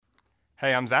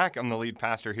Hey, I'm Zach. I'm the lead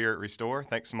pastor here at Restore.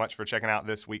 Thanks so much for checking out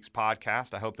this week's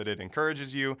podcast. I hope that it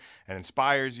encourages you and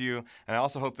inspires you, and I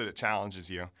also hope that it challenges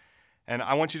you. And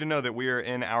I want you to know that we are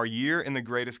in our year in the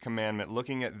greatest commandment,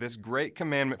 looking at this great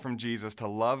commandment from Jesus to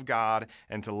love God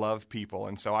and to love people.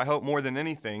 And so I hope more than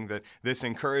anything that this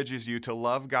encourages you to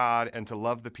love God and to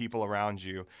love the people around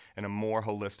you in a more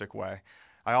holistic way.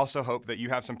 I also hope that you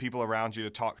have some people around you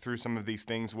to talk through some of these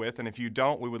things with, and if you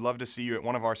don't, we would love to see you at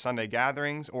one of our Sunday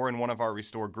gatherings or in one of our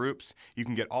Restore groups. You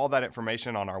can get all that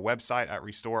information on our website at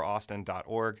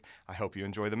restoreaustin.org. I hope you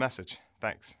enjoy the message.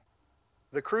 Thanks.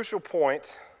 The crucial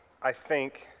point, I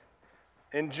think,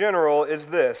 in general is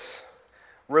this.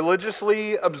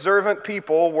 Religiously observant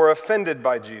people were offended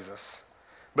by Jesus,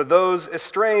 but those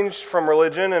estranged from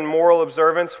religion and moral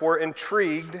observance were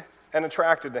intrigued and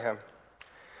attracted to him.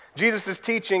 Jesus'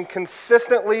 teaching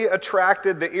consistently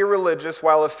attracted the irreligious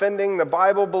while offending the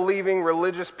Bible-believing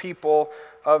religious people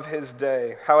of his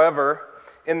day. However,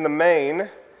 in the main,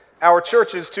 our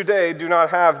churches today do not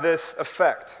have this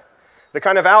effect. The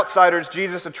kind of outsiders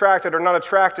Jesus attracted are not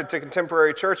attracted to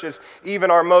contemporary churches,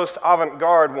 even our most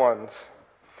avant-garde ones.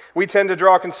 We tend to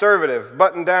draw conservative,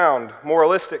 buttoned-down,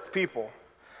 moralistic people.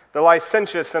 The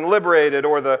licentious and liberated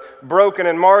or the broken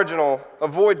and marginal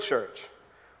avoid church.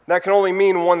 That can only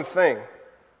mean one thing.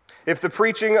 If the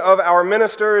preaching of our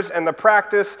ministers and the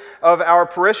practice of our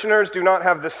parishioners do not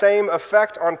have the same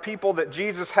effect on people that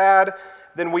Jesus had,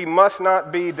 then we must not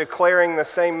be declaring the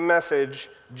same message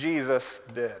Jesus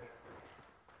did.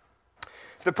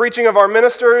 If the preaching of our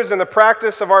ministers and the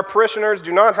practice of our parishioners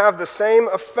do not have the same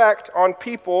effect on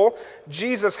people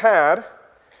Jesus had,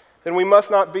 then we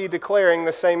must not be declaring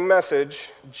the same message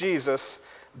Jesus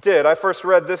did. I first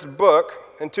read this book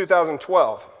in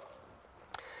 2012.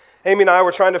 Amy and I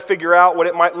were trying to figure out what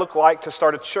it might look like to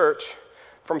start a church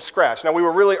from scratch. Now, we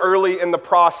were really early in the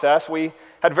process. We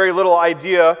had very little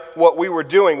idea what we were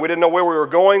doing. We didn't know where we were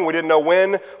going. We didn't know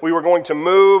when we were going to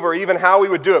move or even how we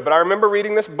would do it. But I remember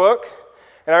reading this book,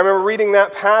 and I remember reading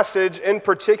that passage in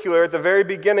particular at the very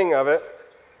beginning of it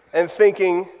and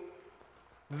thinking,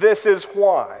 this is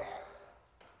why.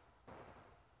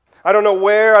 I don't know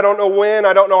where, I don't know when,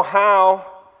 I don't know how,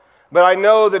 but I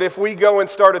know that if we go and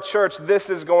start a church, this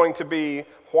is going to be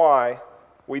why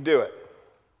we do it.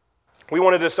 We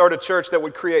wanted to start a church that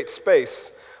would create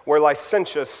space where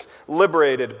licentious,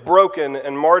 liberated, broken,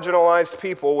 and marginalized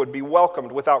people would be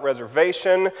welcomed without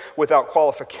reservation, without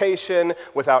qualification,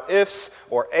 without ifs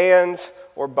or ands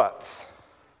or buts.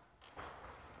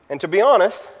 And to be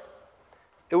honest,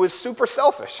 it was super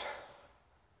selfish.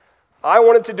 I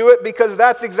wanted to do it because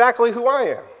that's exactly who I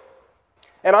am.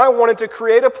 And I wanted to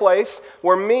create a place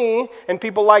where me and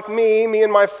people like me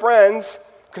and my friends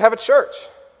could have a church.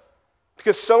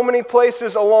 Because so many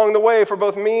places along the way for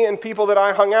both me and people that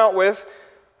I hung out with,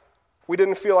 we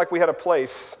didn't feel like we had a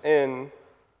place in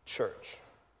church.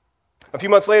 A few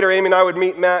months later, Amy and I would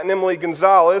meet Matt and Emily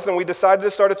Gonzalez, and we decided to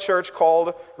start a church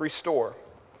called Restore.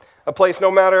 A place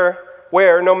no matter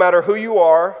where, no matter who you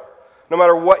are, no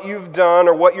matter what you've done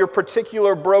or what your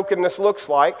particular brokenness looks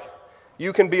like,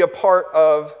 you can be a part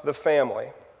of the family.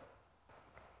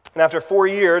 And after 4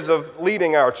 years of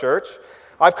leading our church,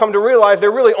 I've come to realize there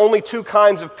are really only two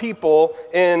kinds of people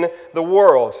in the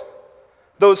world.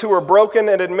 Those who are broken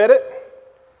and admit it,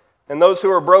 and those who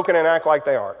are broken and act like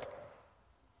they aren't.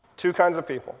 Two kinds of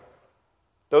people.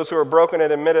 Those who are broken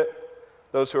and admit it,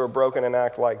 those who are broken and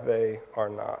act like they are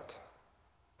not.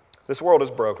 This world is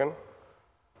broken.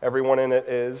 Everyone in it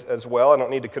is as well. I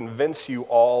don't need to convince you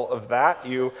all of that.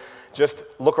 You just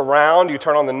look around, you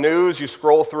turn on the news, you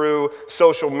scroll through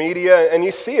social media, and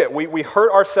you see it. We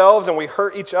hurt ourselves and we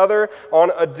hurt each other on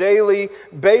a daily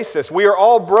basis. We are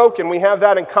all broken, we have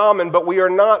that in common, but we are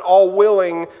not all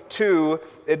willing to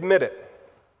admit it.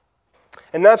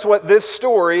 And that's what this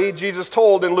story Jesus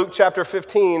told in Luke chapter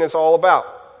 15 is all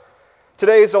about.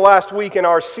 Today is the last week in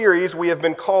our series we have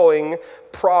been calling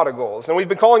Prodigals. And we've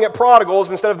been calling it Prodigals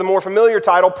instead of the more familiar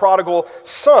title, Prodigal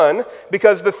Son,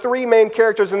 because the three main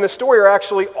characters in this story are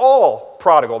actually all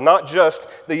prodigal, not just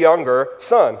the younger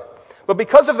son. But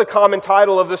because of the common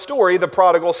title of the story, the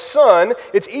prodigal son,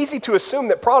 it's easy to assume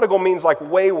that prodigal means like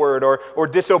wayward or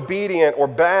disobedient or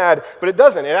bad, but it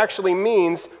doesn't. It actually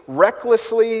means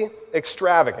recklessly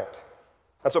extravagant.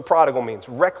 That's what prodigal means,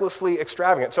 recklessly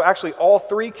extravagant. So actually all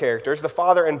three characters, the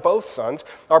father and both sons,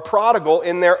 are prodigal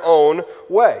in their own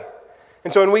way.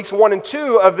 And so in weeks 1 and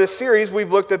 2 of this series,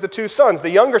 we've looked at the two sons. The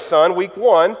younger son, week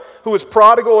 1, who was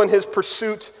prodigal in his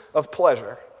pursuit of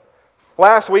pleasure.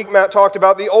 Last week, Matt talked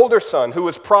about the older son, who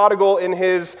was prodigal in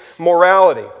his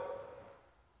morality.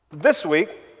 This week,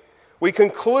 We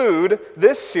conclude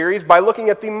this series by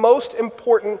looking at the most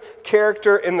important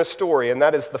character in the story, and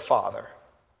that is the father,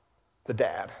 the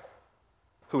dad,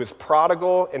 who is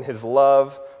prodigal in his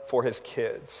love for his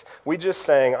kids. We just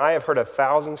sang, I have heard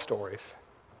 1,000 stories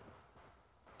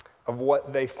of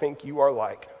what they think you are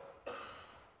like.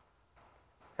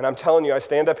 And I'm telling you, I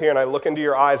stand up here and I look into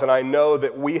your eyes and I know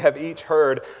that we have each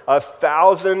heard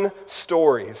 1,000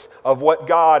 stories of what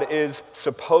God is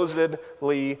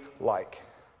supposedly like.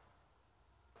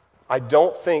 I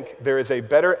don't think there is a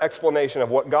better explanation of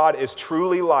what God is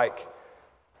truly like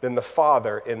than the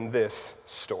Father in this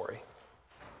story.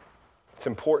 It's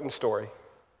an important story.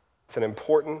 It's an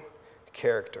important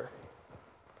character.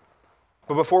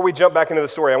 But before we jump back into the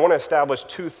story, I want to establish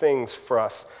two things for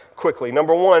us quickly.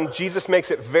 Number one, Jesus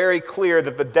makes it very clear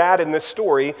that the dad in this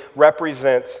story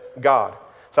represents God.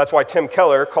 So that's why Tim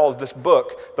Keller calls this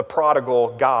book The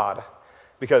Prodigal God,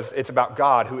 because it's about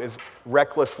God who is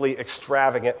recklessly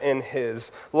extravagant in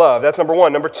his love. That's number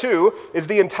one. Number two is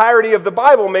the entirety of the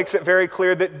Bible makes it very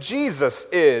clear that Jesus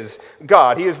is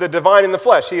God. He is the divine in the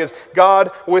flesh. He is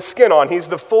God with skin on. He's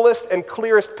the fullest and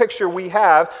clearest picture we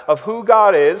have of who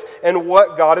God is and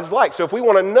what God is like. So if we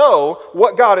want to know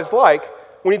what God is like,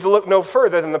 we need to look no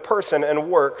further than the person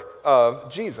and work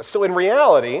of Jesus. So in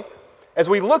reality, as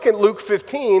we look at Luke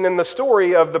 15 and the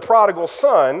story of the prodigal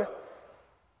son,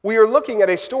 we are looking at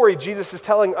a story Jesus is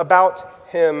telling about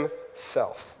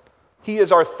himself. He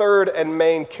is our third and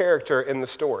main character in the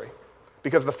story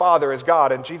because the Father is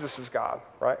God and Jesus is God,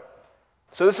 right?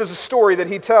 So this is a story that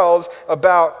he tells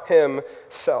about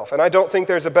himself. And I don't think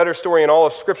there's a better story in all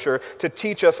of Scripture to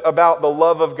teach us about the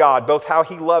love of God, both how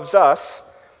he loves us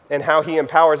and how he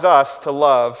empowers us to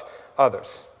love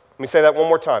others. Let me say that one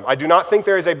more time. I do not think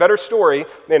there is a better story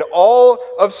in all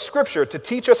of Scripture to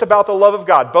teach us about the love of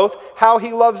God, both how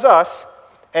he loves us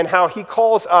and how he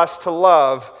calls us to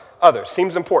love others.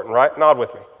 Seems important, right? Nod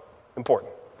with me.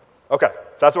 Important. Okay,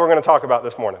 so that's what we're going to talk about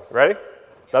this morning. Ready?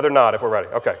 Another nod if we're ready.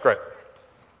 Okay, great.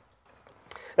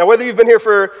 Now, whether you've been here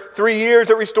for 3 years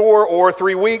at Restore or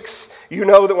 3 weeks, you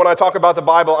know that when I talk about the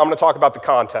Bible, I'm going to talk about the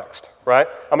context, right?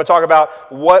 I'm going to talk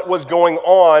about what was going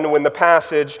on when the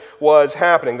passage was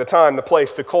happening, the time, the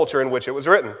place, the culture in which it was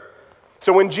written.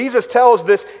 So when Jesus tells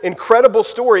this incredible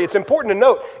story, it's important to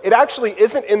note, it actually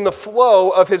isn't in the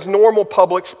flow of his normal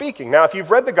public speaking. Now, if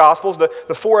you've read the Gospels,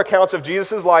 the 4 accounts of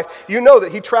Jesus' life, you know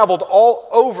that he traveled all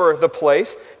over the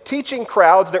place, teaching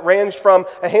crowds that ranged from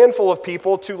a handful of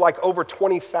people to like over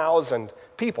 20,000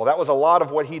 people. That was a lot of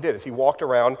what he did, as he walked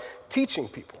around teaching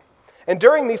people. And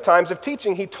during these times of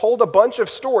teaching, he told a bunch of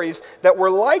stories that were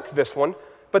like this one,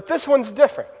 but this one's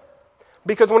different.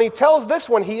 Because when he tells this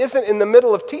one, he isn't in the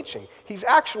middle of teaching. He's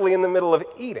actually in the middle of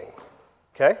eating,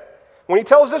 okay? When he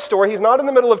tells this story, he's not in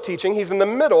the middle of teaching. He's in the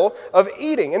middle of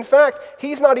eating. In fact,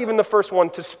 he's not even the first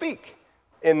one to speak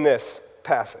in this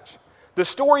passage. The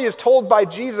story is told by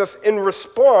Jesus in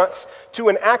response to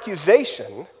an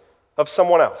accusation of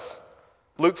someone else.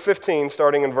 Luke 15,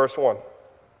 starting in verse 1.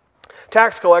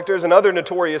 Tax collectors and other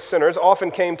notorious sinners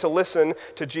often came to listen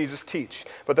to Jesus teach.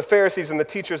 But the Pharisees and the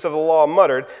teachers of the law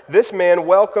muttered, "This man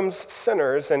welcomes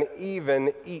sinners and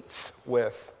even eats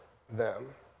with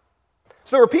them."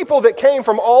 So there were people that came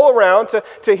from all around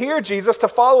to hear Jesus, to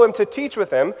follow him, to teach with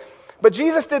him. But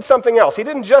Jesus did something else. He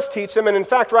didn't just teach them, and in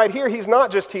fact, right here, he's not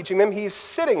just teaching them, he's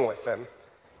sitting with them.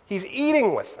 He's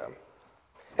eating with them.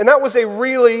 And that was a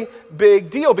really big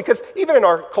deal because even in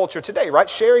our culture today, right,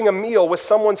 sharing a meal with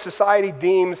someone society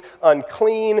deems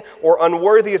unclean or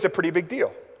unworthy is a pretty big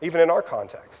deal, even in our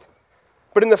context.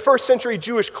 But in the first century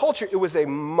Jewish culture, it was a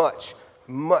much,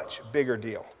 much bigger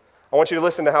deal. I want you to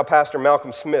listen to how Pastor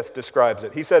Malcolm Smith describes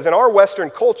it. He says, in our Western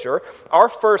culture, our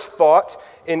first thought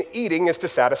in eating is to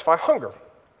satisfy hunger.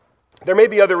 There may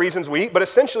be other reasons we eat, but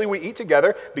essentially we eat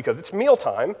together because it's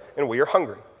mealtime and we are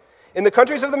hungry. In the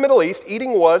countries of the Middle East,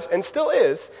 eating was, and still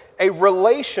is, a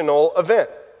relational event.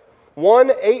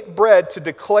 One ate bread to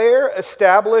declare,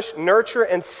 establish, nurture,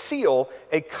 and seal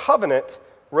a covenant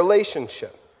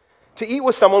relationship. To eat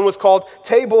with someone was called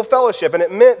table fellowship, and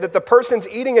it meant that the persons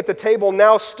eating at the table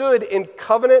now stood in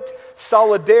covenant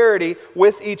solidarity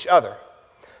with each other.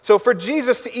 So for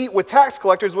Jesus to eat with tax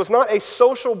collectors was not a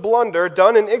social blunder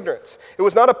done in ignorance. It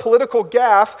was not a political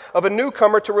gaffe of a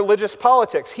newcomer to religious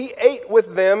politics. He ate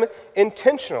with them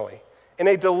intentionally in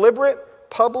a deliberate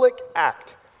public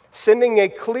act, sending a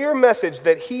clear message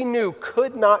that he knew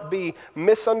could not be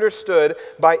misunderstood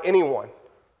by anyone.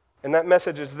 And that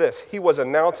message is this: he was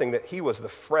announcing that he was the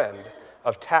friend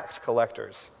of tax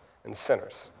collectors and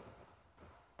sinners.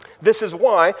 This is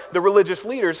why the religious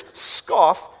leaders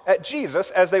scoff at Jesus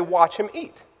as they watch him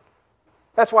eat.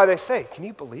 That's why they say, "Can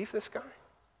you believe this guy?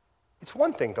 It's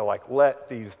one thing to let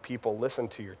these people listen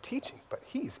to your teaching, but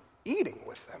he's eating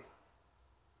with them.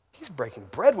 He's breaking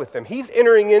bread with them. He's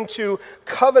entering into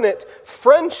covenant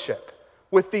friendship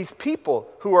with these people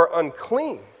who are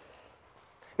unclean.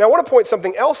 Now, I want to point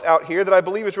something else out here that I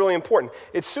believe is really important.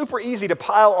 It's super easy to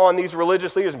pile on these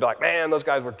religious leaders and be like, man, those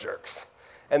guys were jerks.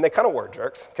 And they kind of were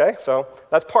jerks, okay? So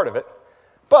that's part of it.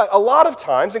 But a lot of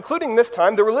times, including this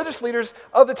time, the religious leaders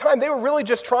of the time, they were really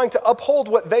just trying to uphold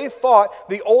what they thought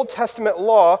the Old Testament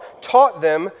law taught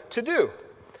them to do.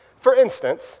 For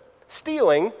instance,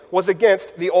 stealing was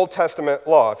against the Old Testament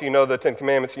law. If you know the Ten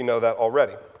Commandments, you know that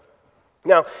already.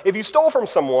 Now, if you stole from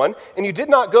someone and you did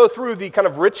not go through the kind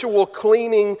of ritual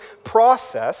cleaning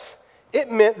process, it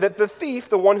meant that the thief,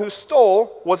 the one who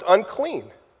stole, was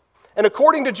unclean. And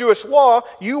according to Jewish law,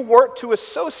 you weren't to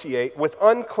associate with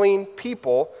unclean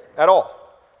people at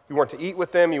all. You weren't to eat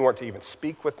with them, you weren't to even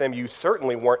speak with them, you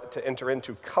certainly weren't to enter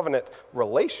into covenant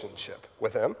relationship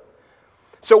with them.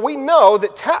 So we know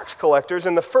that tax collectors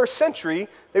in the first century,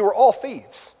 they were all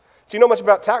thieves. Do you know much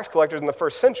about tax collectors in the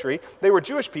first century? They were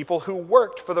Jewish people who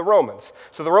worked for the Romans.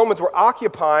 So the Romans were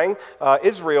occupying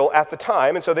Israel at the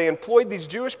time, and so they employed these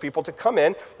Jewish people to come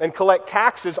in and collect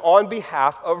taxes on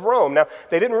behalf of Rome. Now,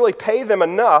 they didn't really pay them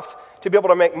enough to be able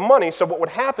to make money, so what would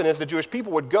happen is the Jewish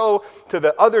people would go to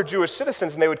the other Jewish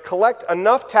citizens and they would collect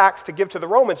enough tax to give to the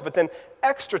Romans, but then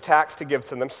extra tax to give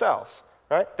to themselves.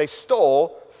 Right? They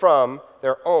stole from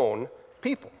their own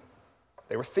people.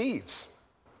 They were thieves.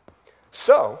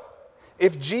 So,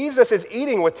 if Jesus is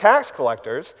eating with tax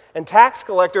collectors, and tax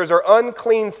collectors are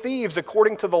unclean thieves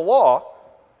according to the law,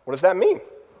 what does that mean?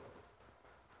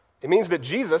 It means that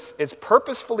Jesus is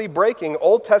purposefully breaking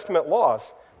Old Testament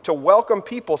laws to welcome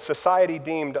people society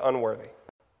deemed unworthy.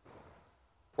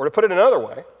 Or to put it another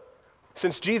way,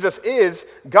 since Jesus is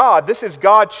God, this is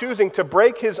God choosing to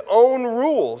break his own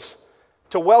rules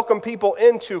to welcome people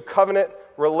into covenant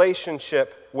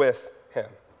relationship with him.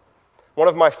 One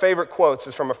of my favorite quotes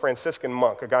is from a Franciscan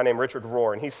monk, a guy named Richard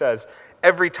Rohr, and he says,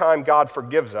 every time God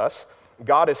forgives us,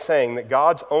 God is saying that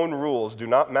God's own rules do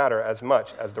not matter as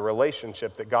much as the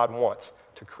relationship that God wants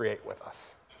to create with us.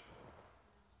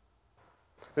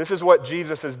 This is what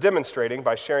Jesus is demonstrating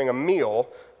by sharing a meal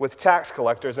with tax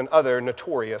collectors and other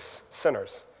notorious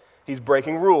sinners. He's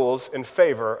breaking rules in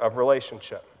favor of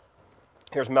relationship.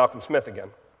 Here's Malcolm Smith again.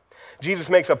 Jesus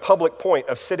makes a public point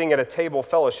of sitting at a table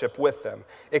fellowship with them,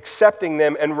 accepting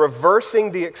them and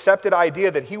reversing the accepted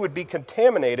idea that he would be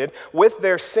contaminated with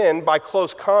their sin by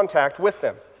close contact with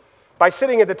them. By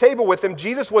sitting at the table with them,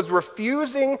 Jesus was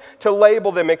refusing to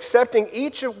label them, accepting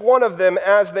each one of them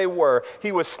as they were.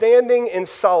 He was standing in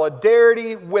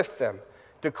solidarity with them,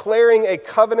 declaring a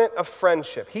covenant of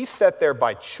friendship. He sat there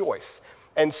by choice,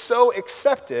 and so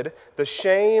accepted the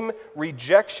shame,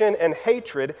 rejection, and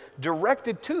hatred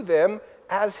directed to them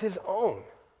as his own.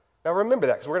 Now remember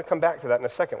that, because we're going to come back to that in a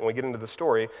second when we get into the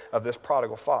story of this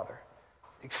prodigal father.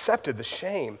 Accepted the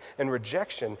shame and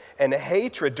rejection and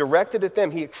hatred directed at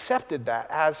them. He accepted that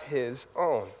as his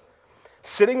own.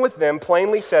 Sitting with them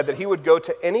plainly said that he would go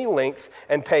to any length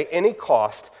and pay any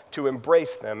cost to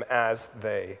embrace them as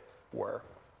they were.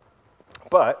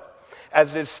 But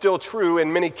as is still true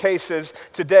in many cases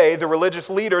today, the religious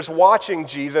leaders watching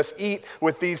Jesus eat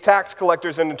with these tax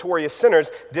collectors and notorious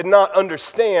sinners did not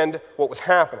understand what was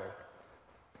happening.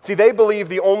 See, they believed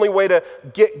the only way to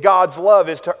get God's love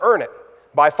is to earn it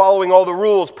by following all the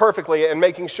rules perfectly and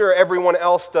making sure everyone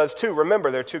else does too.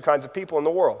 Remember, there are two kinds of people in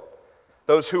the world.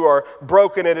 Those who are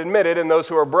broken and admit it, and those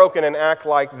who are broken and act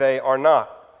like they are not.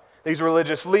 These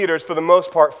religious leaders, for the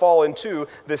most part, fall into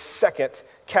this second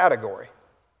category.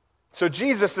 So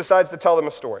Jesus decides to tell them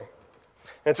a story.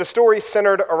 And it's a story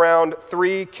centered around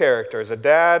three characters, a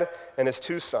dad and his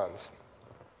two sons.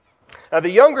 Now the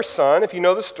younger son, if you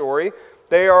know the story,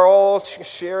 they are all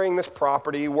sharing this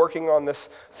property, working on this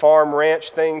farm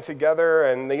ranch thing together,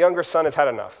 and the younger son has had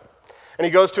enough. And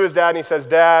he goes to his dad and he says,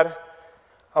 Dad,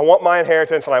 I want my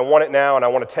inheritance and I want it now and I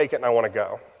want to take it and I want to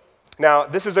go. Now,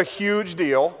 this is a huge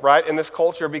deal, right, in this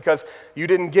culture because you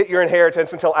didn't get your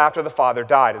inheritance until after the father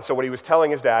died. And so what he was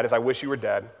telling his dad is, I wish you were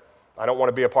dead. I don't want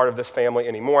to be a part of this family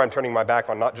anymore. I'm turning my back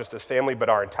on not just this family, but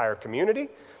our entire community.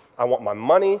 I want my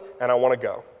money, and I want to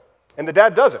go. And the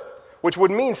dad does it, which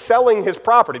would mean selling his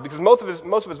property because most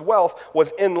of his wealth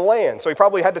was in land. So he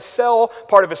probably had to sell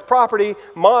part of his property,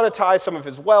 monetize some of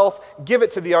his wealth, give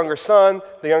it to the younger son.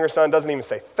 The younger son doesn't even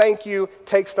say thank you,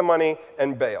 takes the money,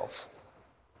 and bails.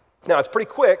 Now, it's pretty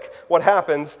quick what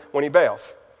happens when he bails.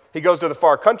 He goes to the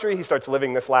far country. He starts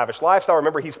living this lavish lifestyle.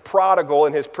 Remember, he's prodigal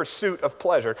in his pursuit of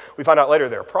pleasure. We find out later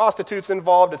there are prostitutes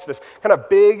involved. It's this kind of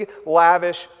big,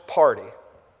 lavish party,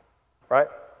 right?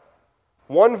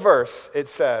 One verse, it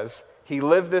says, he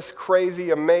lived this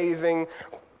crazy, amazing,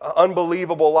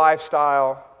 unbelievable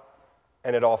lifestyle,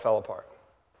 and it all fell apart.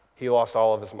 He lost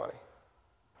all of his money.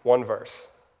 One verse,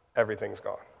 everything's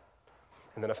gone.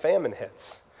 And then a famine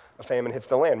hits. A famine hits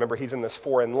the land. Remember, he's in this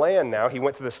foreign land now. He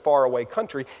went to this faraway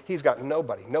country. He's got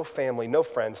nobody, no family, no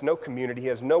friends, no community. He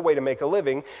has no way to make a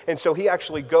living. And so he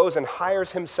actually goes and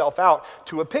hires himself out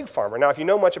to a pig farmer. Now, if you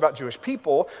know much about Jewish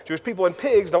people and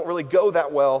pigs don't really go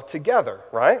that well together,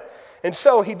 right? And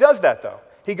so he does that, though.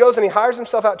 He goes and he hires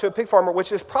himself out to a pig farmer,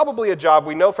 which is probably a job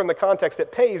we know from the context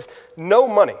that pays no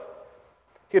money.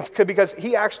 Because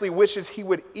he actually wishes he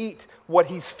would eat what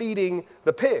he's feeding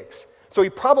the pigs. So he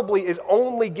probably is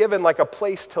only given like a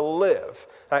place to live,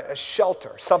 a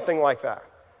shelter, something like that.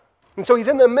 And so he's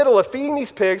in the middle of feeding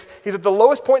these pigs. He's at the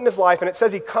lowest point in his life, and it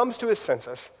says he comes to his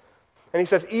senses. And he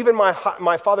says, even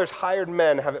my father's hired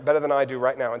men have it better than I do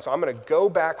right now. And so I'm going to go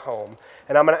back home,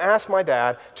 and I'm going to ask my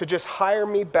dad to just hire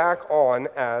me back on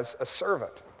as a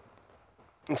servant.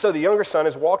 And so the younger son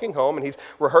is walking home, and he's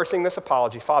rehearsing this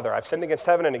apology. Father, I've sinned against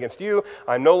heaven and against you.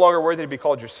 I'm no longer worthy to be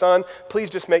called your son. Please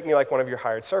just make me like one of your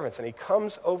hired servants. And he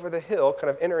comes over the hill, kind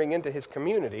of entering into his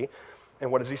community,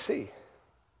 and what does he see?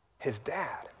 His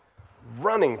dad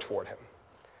running toward him,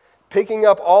 picking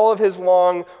up all of his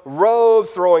long robes,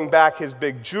 throwing back his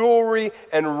big jewelry,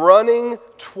 and running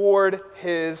toward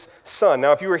his son.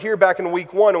 Now, if you were here back in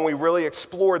week 1 and we really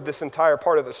explored this entire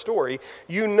part of the story,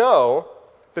 you know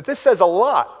that this says a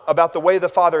lot about the way the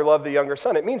father loved the younger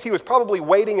son. It means he was probably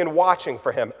waiting and watching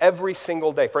for him every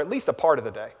single day, for at least a part of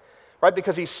the day, right?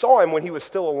 Because he saw him when he was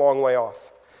still a long way off.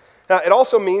 Now, it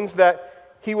also means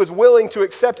that he was willing to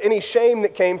accept any shame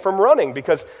that came from running,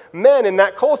 because men in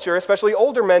that culture, especially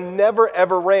older men, never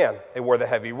ever ran. They wore the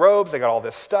heavy robes, they got all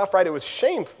this stuff, right? It was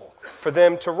shameful for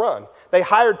them to run. They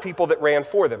hired people that ran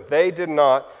for them. They did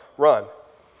not run.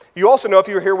 You also know, if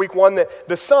you were here week 1, that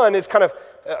the son is kind of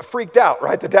freaked out,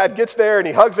 right? The dad gets there and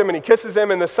he hugs him and he kisses him,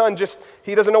 and the son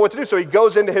he doesn't know what to do, so he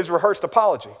goes into his rehearsed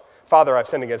apology. Father, I've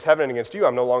sinned against heaven and against you.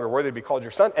 I'm no longer worthy to be called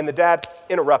your son. And the dad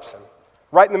interrupts him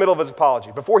right in the middle of his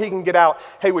apology. Before he can get out,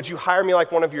 hey, would you hire me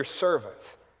like one of your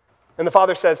servants? And the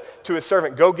father says to his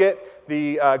servant, go kill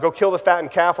the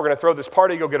fattened calf. We're going to throw this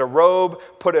party. Go get a robe,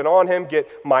 put it on him, get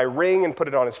my ring and put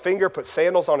it on his finger, put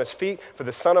sandals on his feet, for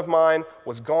the son of mine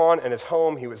was gone and his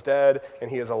home, he was dead,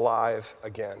 and he is alive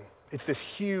again. It's this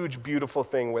huge, beautiful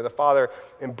thing where the father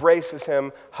embraces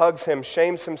him, hugs him,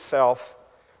 shames himself,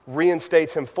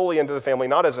 reinstates him fully into the family,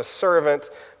 not as a servant,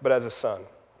 but as a son.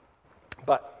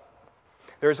 But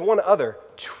there's one other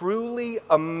truly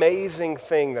amazing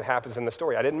thing that happens in the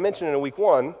story. I didn't mention it in week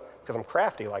 1 because I'm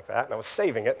crafty like that, and I was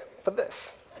saving it for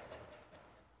this.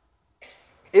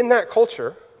 In that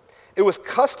culture, it was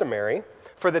customary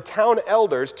for the town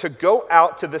elders to go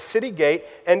out to the city gate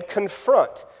and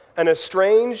confront an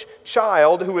estranged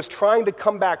child who was trying to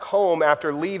come back home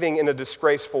after leaving in a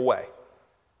disgraceful way.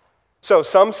 So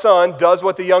some son does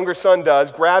what the younger son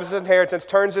does, grabs his inheritance,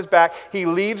 turns his back, he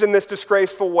leaves in this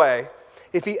disgraceful way.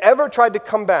 If he ever tried to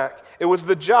come back, it was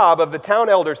the job of the town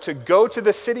elders to go to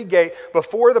the city gate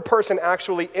before the person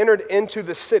actually entered into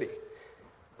the city,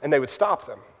 and they would stop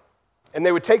them. And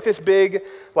they would take this big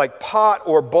pot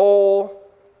or bowl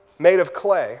made of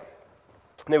clay,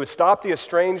 and they would stop the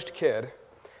estranged kid,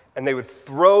 and they would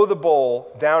throw the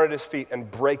bowl down at his feet and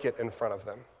break it in front of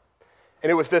them. And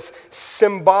it was this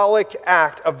symbolic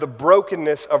act of the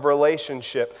brokenness of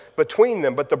relationship between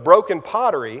them. But the broken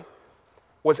pottery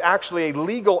was actually a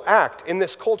legal act in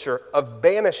this culture of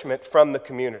banishment from the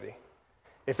community.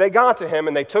 If they got to him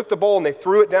and they took the bowl and they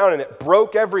threw it down and it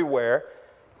broke everywhere,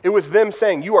 it was them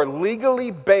saying, you are legally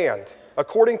banned.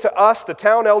 According to us, the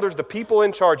town elders, the people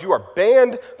in charge, you are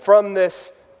banned from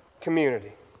this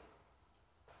community.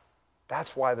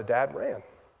 That's why the dad ran.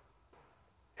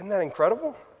 Isn't that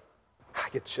incredible? I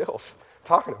get chills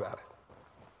talking about it.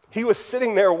 He was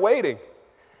sitting there waiting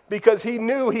because he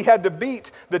knew he had to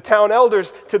beat the town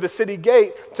elders to the city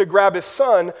gate to grab his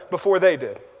son before they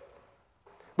did.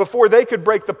 Before they could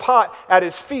break the pot at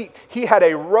his feet, he had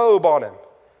a robe on him,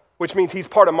 which means he's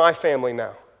part of my family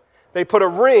now. They put a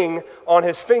ring on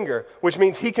his finger, which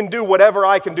means he can do whatever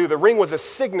I can do. The ring was a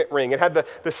signet ring. It had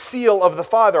the seal of the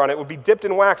Father on it. It would be dipped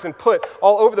in wax and put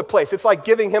all over the place. It's like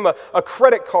giving him a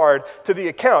credit card to the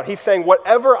account. He's saying,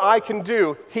 whatever I can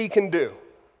do, he can do.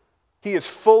 He is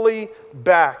fully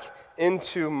back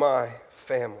into my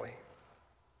family.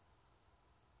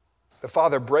 The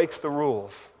Father breaks the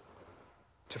rules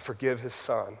to forgive his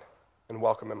son and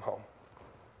welcome him home.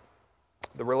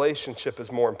 The relationship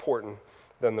is more important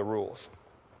than the rules.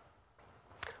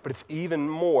 But it's even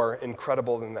more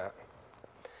incredible than that.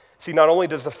 See, not only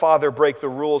does the Father break the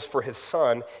rules for his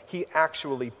Son, he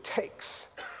actually takes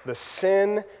the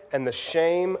sin and the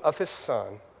shame of his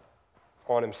Son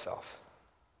on himself.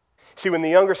 See, when the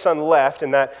younger son left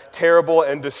in that terrible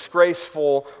and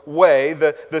disgraceful way,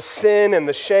 the sin and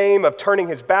the shame of turning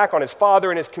his back on his father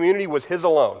and his community was his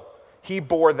alone. He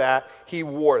bore that, he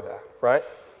wore that, right?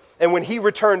 And when he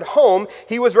returned home,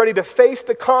 he was ready to face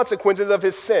the consequences of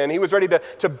his sin. He was ready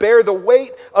to bear the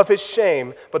weight of his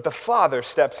shame, but the Father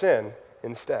steps in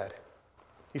instead.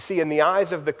 You see, in the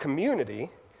eyes of the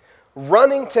community,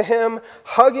 running to him,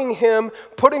 hugging him,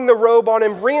 putting the robe on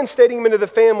him, reinstating him into the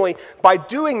family, by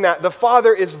doing that, the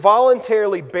Father is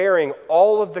voluntarily bearing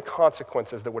all of the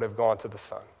consequences that would have gone to the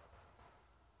Son.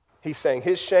 He's saying,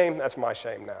 his shame, that's my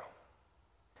shame now.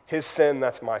 His sin,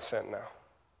 that's my sin now.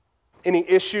 Any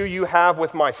issue you have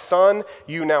with my Son,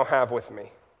 you now have with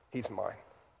me. He's mine.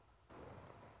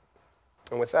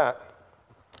 And with that,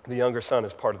 the younger son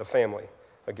is part of the family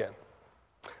again.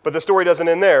 But the story doesn't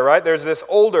end there, right? There's this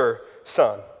older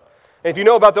son. And if you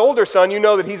know about the older son, you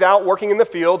know that he's out working in the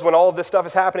fields when all of this stuff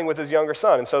is happening with his younger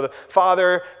son. And so the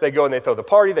father, they go and they throw the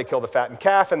party, they kill the fattened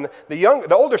calf, and the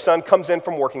older son comes in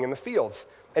from working in the fields.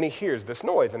 And he hears this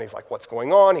noise, and he's like, what's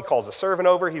going on? He calls a servant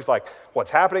over. He's like,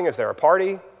 what's happening? Is there a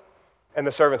party? And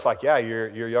the servant's like, yeah,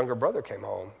 your younger brother came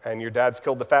home, and your dad's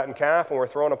killed the fattened calf, and we're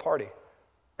throwing a party.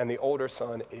 And the older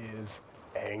son is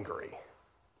angry.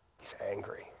 He's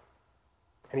angry.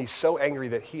 And he's so angry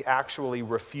that he actually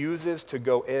refuses to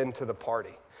go into the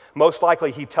party. Most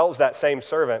likely, he tells that same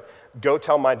servant, go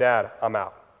tell my dad I'm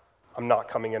out. I'm not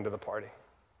coming into the party.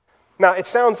 Now, it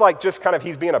sounds like just kind of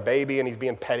he's being a baby and he's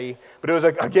being petty, but it was,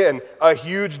 again, a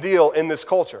huge deal in this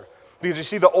culture. Because you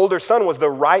see, the older son was the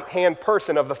right-hand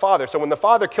person of the father. So when the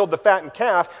father killed the fattened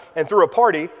calf and threw a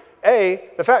party,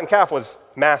 the fattened calf was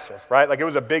massive, right? Like, it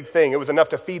was a big thing. It was enough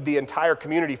to feed the entire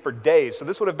community for days. So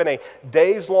this would have been a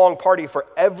days-long party for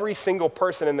every single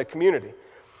person in the community.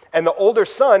 And the older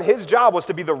son, his job was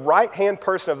to be the right-hand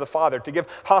person of the father, to give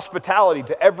hospitality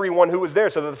to everyone who was there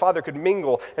so that the father could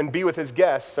mingle and be with his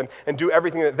guests and do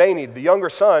everything that they needed. The younger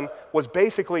son was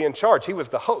basically in charge. He was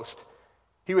the host.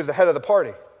 He was the head of the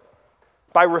party.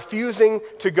 By refusing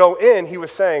to go in, he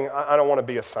was saying, I don't want to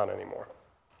be a son anymore.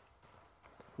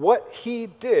 What he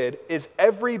did is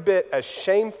every bit as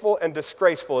shameful and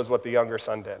disgraceful as what the younger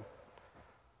son did.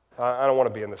 I don't want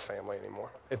to be in this family anymore.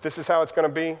 If this is how it's going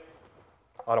to be,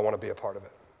 I don't want to be a part of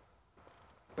it.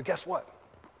 But guess what?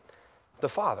 The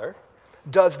father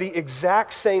does the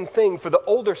exact same thing for the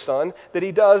older son that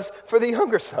he does for the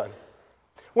younger son.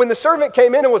 When the servant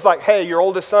came in and was like, hey, your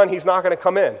oldest son, he's not going to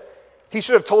come in. He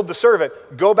should have told the servant,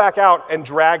 go back out and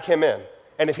drag him in.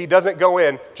 And if he doesn't go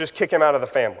in, just kick him out of the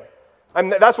family. I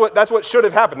mean, that's what should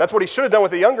have happened. That's what he should have done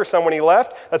with the younger son when he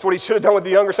left. That's what he should have done with the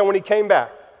younger son when he came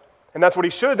back. And that's what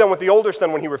he should have done with the older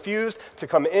son when he refused to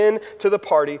come in to the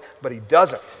party, but he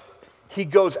doesn't. He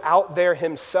goes out there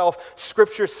himself.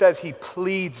 Scripture says he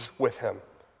pleads with him.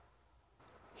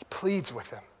 He pleads with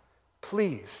him.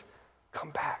 Please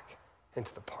come back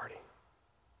into the party.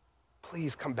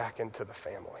 Please come back into the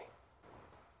family.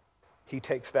 He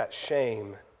takes that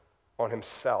shame on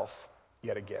himself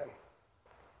yet again.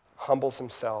 Humbles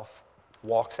himself,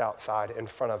 walks outside in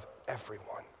front of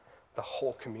everyone, the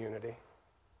whole community.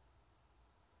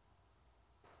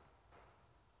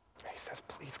 He says,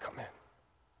 please come in.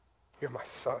 You're my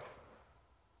son.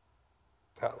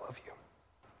 I love you.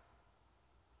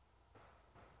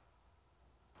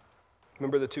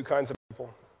 Remember the two kinds of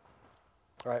people?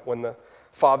 All right, when the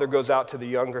father goes out to the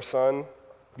younger son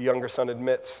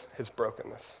admits his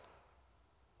brokenness.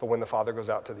 But when the father goes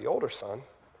out to the older son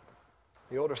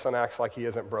acts like he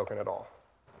isn't broken at all.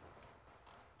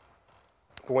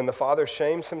 But when the father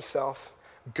shames himself,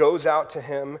 goes out to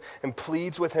him, and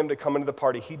pleads with him to come into the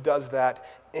party, he does that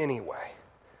anyway,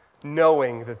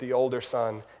 knowing that the older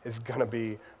son is going to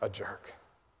be a jerk.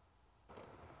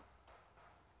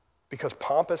 Because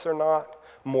pompous or not,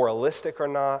 moralistic or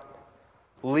not,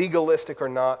 legalistic or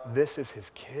not, this is his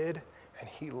kid, and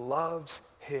he loves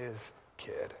his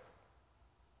kid.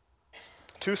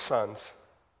 Two sons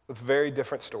with very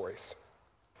different stories.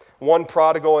 One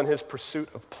prodigal in his pursuit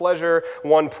of pleasure,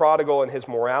 one prodigal in his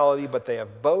morality, but they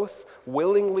have both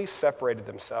willingly separated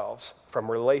themselves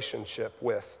from relationship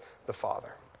with the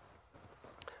Father.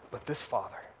 But this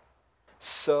father,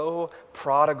 so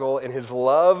prodigal in his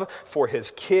love for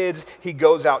his kids, he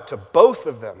goes out to both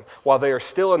of them while they are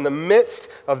still in the midst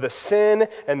of the sin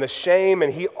and the shame,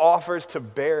 and he offers to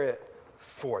bear it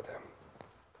for them.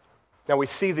 Now we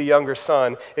see the younger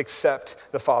son accept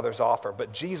the father's offer,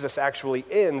 but Jesus actually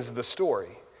ends the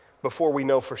story before we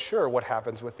know for sure what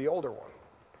happens with the older one.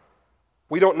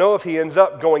 We don't know if he ends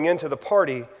up going into the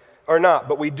party or not,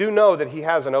 but we do know that he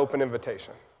has an open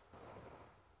invitation.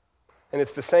 And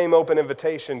it's the same open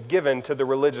invitation given to the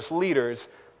religious leaders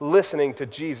listening to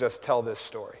Jesus tell this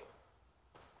story.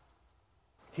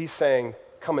 He's saying,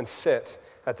 come and sit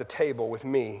at the table with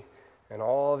me and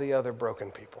all the other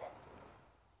broken people.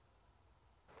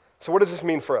 So what does this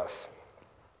mean for us?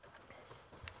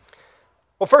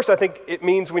 Well, first, I think it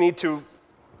means we need to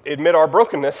admit our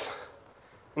brokenness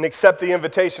and accept the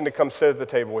invitation to come sit at the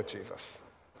table with Jesus.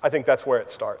 I think that's where it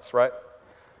starts, right?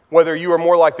 Whether you are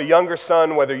more like the younger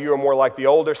son, whether you are more like the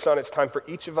older son, it's time for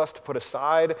each of us to put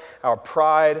aside our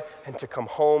pride and to come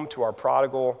home to our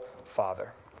prodigal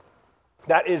father.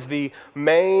 That is the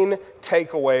main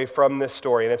takeaway from this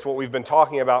story, and it's what we've been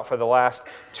talking about for the last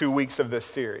 2 weeks of this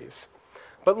series.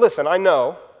 But listen, I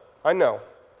know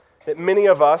that many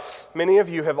of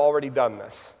you have already done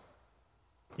this.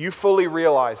 You fully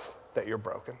realize that you're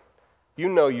broken. You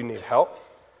know you need help.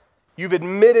 You've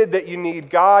admitted that you need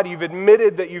God. You've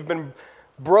admitted that you've been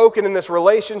broken in this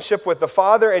relationship with the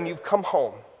Father, and you've come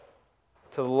home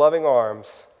to the loving arms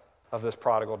of this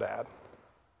prodigal dad.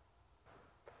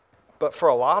 But for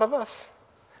a lot of us,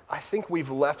 I think we've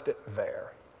left it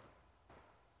there.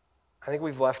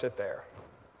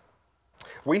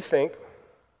 We think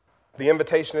the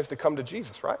invitation is to come to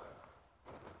Jesus, right?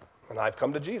 And I've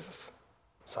come to Jesus,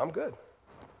 so I'm good.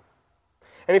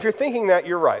 And if you're thinking that,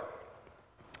 you're right.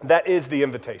 That is the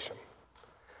invitation.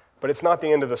 But it's not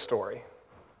the end of the story.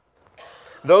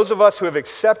 Those of us who have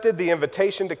accepted the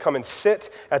invitation to come and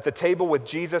sit at the table with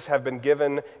Jesus have been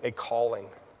given a calling,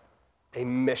 a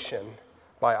mission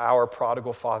by our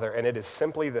prodigal father, and it is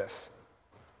simply this: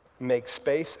 make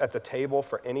space at the table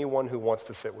for anyone who wants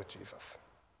to sit with Jesus.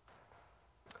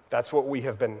 That's what we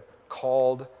have been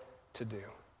called to do.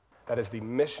 That is the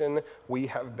mission we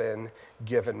have been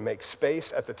given. Make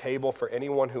space at the table for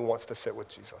anyone who wants to sit with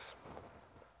Jesus.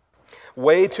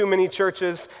 Way too many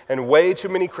churches and way too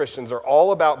many Christians are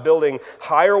all about building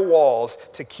higher walls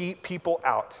to keep people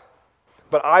out.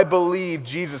 But I believe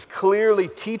Jesus clearly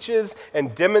teaches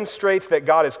and demonstrates that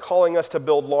God is calling us to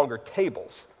build longer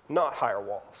tables, not higher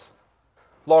walls.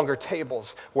 Longer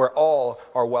tables where all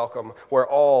are welcome, where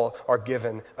all are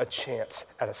given a chance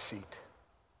at a seat.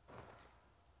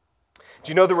 Do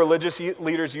you know the religious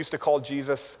leaders used to call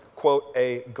Jesus, quote,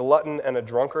 a glutton and a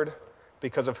drunkard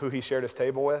because of who he shared his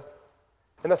table with?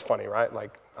 And that's funny, right?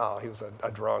 Like, oh, he was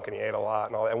a drunk and he ate a lot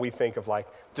and all that. And we think of like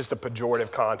just a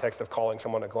pejorative context of calling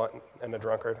someone a glutton and a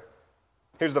drunkard.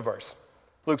 Here's the verse.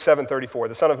 Luke 7:34,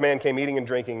 the Son of Man came eating and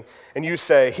drinking, and you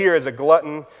say, here is a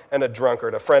glutton and a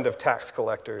drunkard, a friend of tax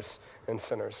collectors and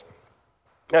sinners.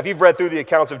 Now, if you've read through the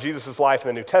accounts of Jesus' life in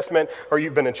the New Testament, or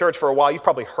you've been in church for a while, you've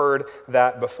probably heard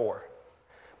that before.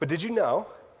 But did you know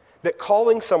that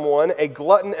calling someone a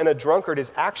glutton and a drunkard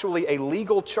is actually a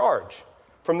legal charge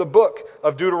from the book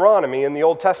of Deuteronomy in the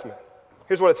Old Testament?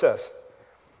 Here's what it says.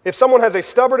 If someone has a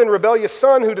stubborn and rebellious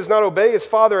son who does not obey his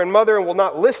father and mother and will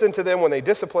not listen to them when they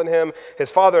discipline him, his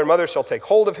father and mother shall take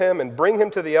hold of him and bring him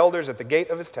to the elders at the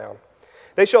gate of his town.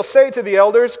 They shall say to the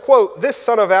elders, quote, this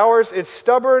son of ours is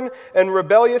stubborn and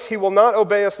rebellious. He will not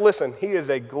obey us. Listen, he is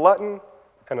a glutton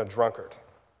and a drunkard.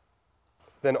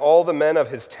 Then all the men of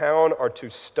his town are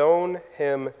to stone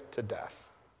him to death.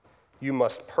 You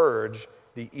must purge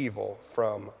the evil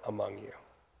from among you.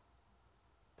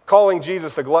 Calling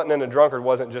Jesus a glutton and a drunkard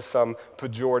wasn't just some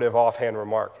pejorative offhand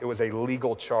remark. It was a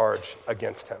legal charge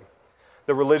against him.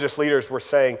 The religious leaders were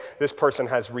saying this person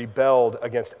has rebelled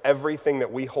against everything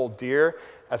that we hold dear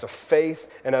as a faith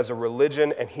and as a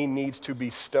religion, and he needs to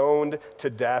be stoned to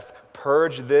death.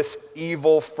 Purge this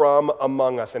evil from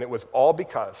among us. And it was all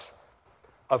because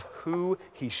of who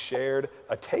he shared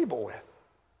a table with.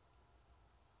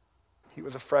 He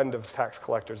was a friend of tax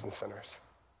collectors and sinners.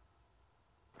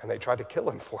 And they tried to kill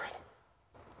him for it.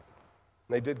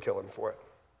 And they did kill him for it.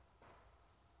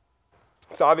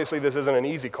 So obviously this isn't an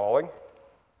easy calling.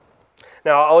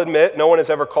 Now, I'll admit, no one has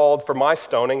ever called for my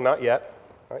stoning, not yet.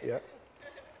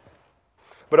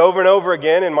 But over and over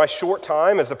again in my short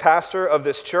time as a pastor of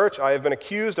this church, I have been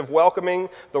accused of welcoming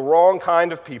the wrong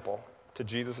kind of people to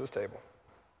Jesus' table.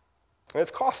 And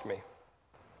it's cost me.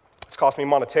 It's cost me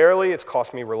monetarily, it's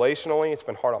cost me relationally, it's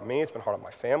been hard on me, it's been hard on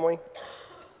my family.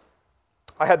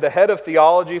 I had the head of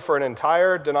theology for an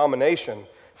entire denomination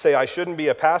say I shouldn't be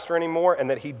a pastor anymore and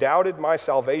that he doubted my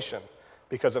salvation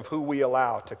because of who we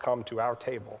allow to come to our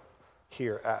table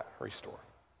here at Restore.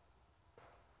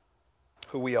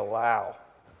 Who we allow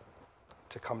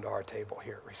to come to our table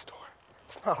here at Restore.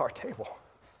 It's not our table.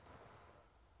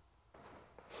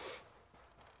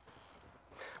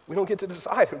 We don't get to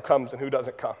decide who comes and who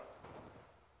doesn't come.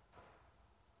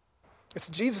 It's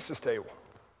Jesus' table.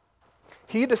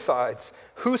 He decides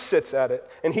who sits at it,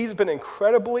 and he's been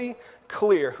incredibly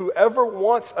clear. Whoever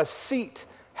wants a seat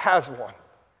has one.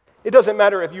 It doesn't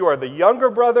matter if you are the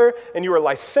younger brother and you are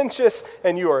licentious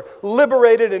and you are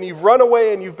liberated and you've run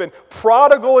away and you've been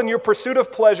prodigal in your pursuit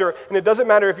of pleasure. And it doesn't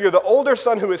matter if you're the older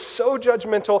son who is so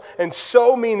judgmental and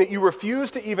so mean that you refuse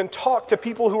to even talk to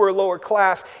people who are lower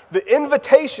class. The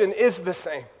invitation is the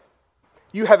same.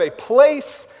 You have a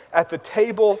place at the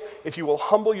table if you will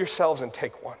humble yourselves and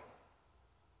take one.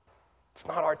 It's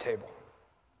not our table.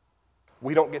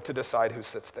 We don't get to decide who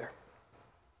sits there.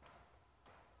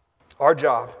 Our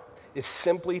job is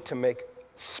simply to make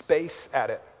space at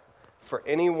it for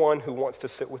anyone who wants to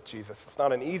sit with Jesus. It's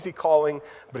not an easy calling,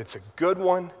 but it's a good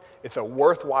one. It's a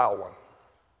worthwhile one.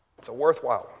 It's a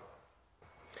worthwhile one.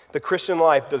 The Christian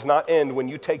life does not end when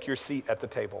you take your seat at the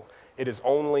table. It is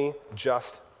only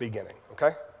just beginning,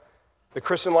 okay? The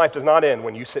Christian life does not end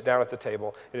when you sit down at the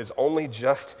table. It is only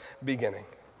just beginning.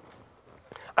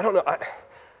 I don't know.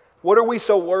 What are we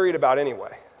so worried about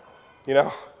anyway? You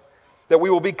know? That we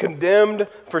will be condemned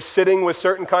for sitting with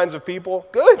certain kinds of people?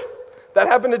 Good. That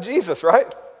happened to Jesus,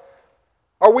 right?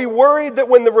 Are we worried that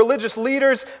when the religious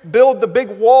leaders build the big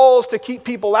walls to keep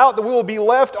people out, that we will be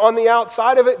left on the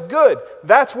outside of it? Good.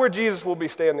 That's where Jesus will be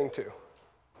standing too.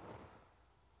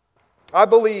 I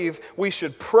believe we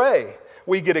should pray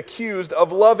we get accused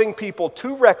of loving people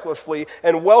too recklessly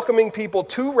and welcoming people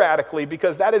too radically,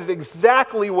 because that is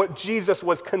exactly what Jesus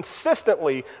was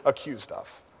consistently accused of.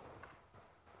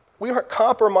 We aren't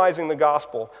compromising the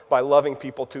gospel by loving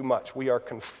people too much. We are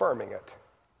confirming it.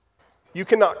 You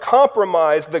cannot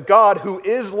compromise the God who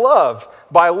is love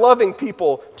by loving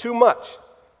people too much.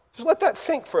 Just let that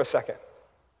sink for a second.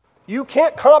 You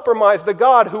can't compromise the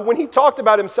God who, when he talked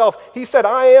about himself, he said,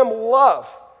 I am love.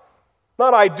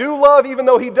 Not I do love, even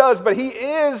though he does, but he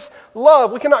is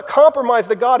love. We cannot compromise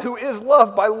the God who is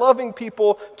love by loving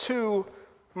people too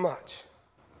much.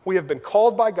 We have been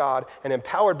called by God and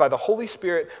empowered by the Holy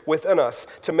Spirit within us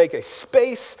to make a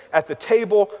space at the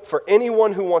table for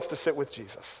anyone who wants to sit with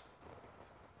Jesus.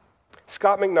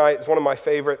 Scott McKnight is one of my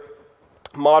favorite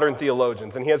modern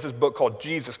theologians, and he has this book called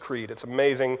Jesus Creed. It's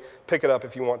amazing. Pick it up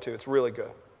if you want to. It's really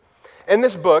good. In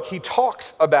this book, he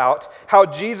talks about how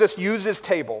Jesus uses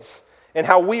tables and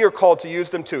how we are called to use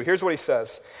them too. Here's what he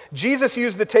says. Jesus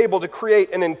used the table to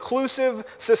create an inclusive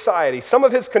society. Some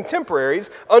of his contemporaries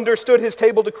understood his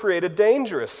table to create a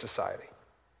dangerous society.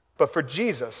 But for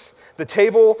Jesus, the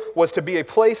table was to be a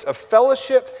place of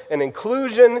fellowship and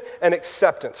inclusion and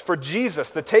acceptance. For Jesus,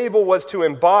 the table was to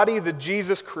embody the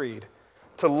Jesus Creed.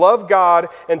 To love God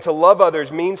and to love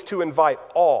others means to invite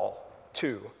all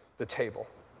to the table.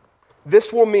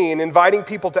 This will mean inviting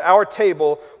people to our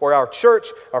table or our church,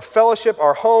 our fellowship,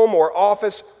 our home or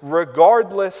office,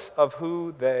 regardless of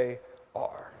who they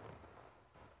are.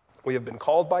 We have been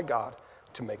called by God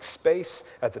to make space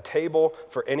at the table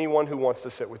for anyone who wants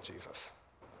to sit with Jesus.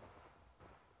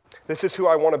 This is who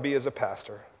I want to be as a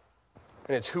pastor,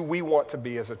 and it's who we want to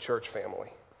be as a church family.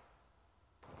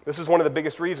 This is one of the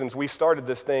biggest reasons we started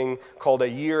this thing called A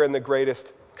Year in the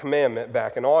Greatest Commandment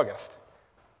back in August.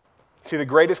 See, the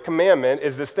greatest commandment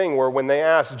is this thing where when they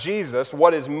asked Jesus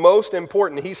what is most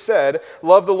important, he said,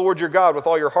 love the Lord your God with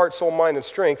all your heart, soul, mind, and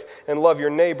strength, and love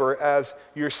your neighbor as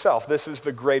yourself. This is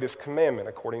the greatest commandment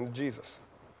according to Jesus.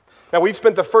 Now, we've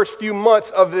spent the first few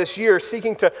months of this year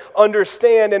seeking to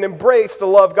understand and embrace the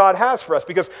love God has for us,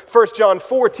 because 1 John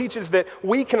 4 teaches that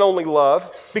we can only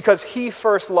love because he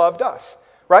first loved us.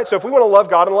 Right? So if we want to love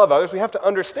God and love others, we have to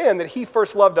understand that he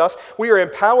first loved us. We are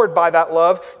empowered by that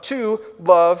love to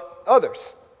love others.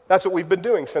 That's what we've been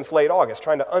doing since late August,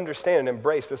 trying to understand and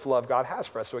embrace this love God has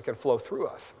for us so it can flow through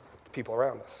us to people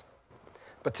around us.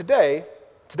 But today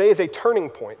is a turning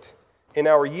point in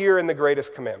our year in the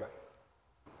greatest commandment.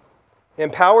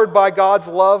 Empowered by God's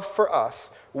love for us,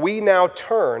 we now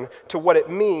turn to what it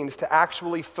means to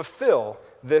actually fulfill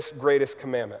this greatest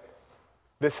commandment.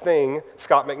 This thing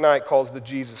Scott McKnight calls the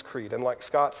Jesus Creed. And like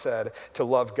Scott said, to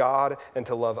love God and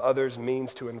to love others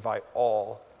means to invite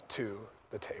all to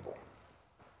the table.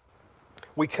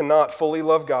 We cannot fully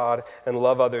love God and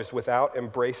love others without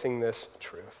embracing this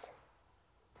truth.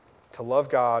 To love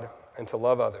God and to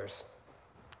love others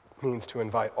means to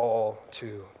invite all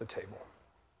to the table.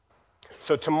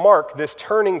 So to mark this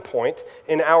turning point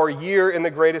in our year in the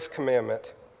greatest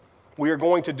commandment, we are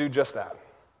going to do just that.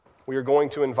 We are going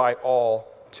to invite all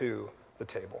to the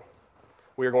table.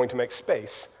 We are going to make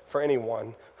space for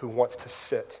anyone who wants to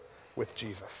sit with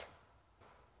Jesus.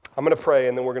 I'm going to pray,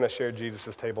 and then we're going to share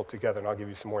Jesus' table together, and I'll give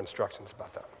you some more instructions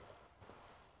about that.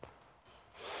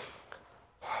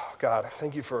 God,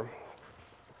 thank you for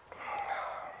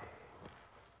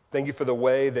Thank you for the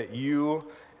way that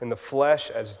you, in the flesh,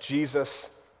 as Jesus,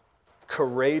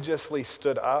 courageously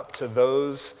stood up to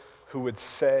those who would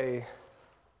say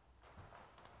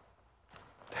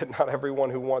that not everyone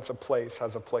who wants a place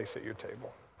has a place at your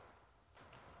table.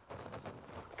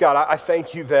 God, I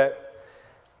thank you that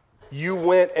you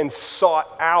went and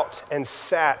sought out and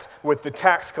sat with the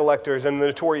tax collectors and the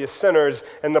notorious sinners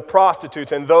and the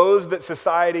prostitutes and those that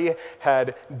society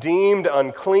had deemed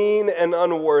unclean and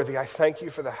unworthy. I thank you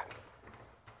for that.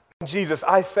 Jesus,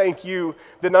 I thank you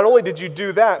that not only did you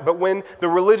do that, but when the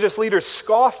religious leaders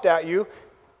scoffed at you,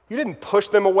 you didn't push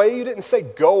them away. You didn't say,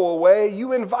 go away.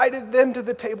 You invited them to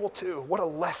the table too. What a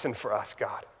lesson for us,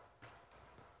 God.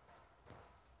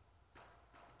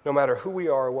 No matter who we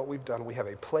are or what we've done, we have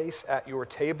a place at your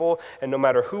table. And no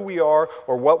matter who we are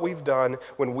or what we've done,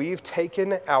 when we've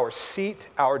taken our seat,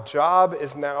 our job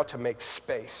is now to make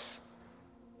space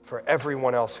for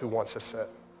everyone else who wants to sit.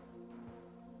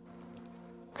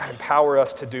 God, empower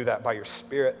us to do that by your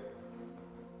Spirit.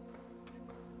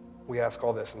 We ask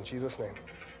all this in Jesus' name.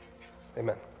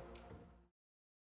 Amen.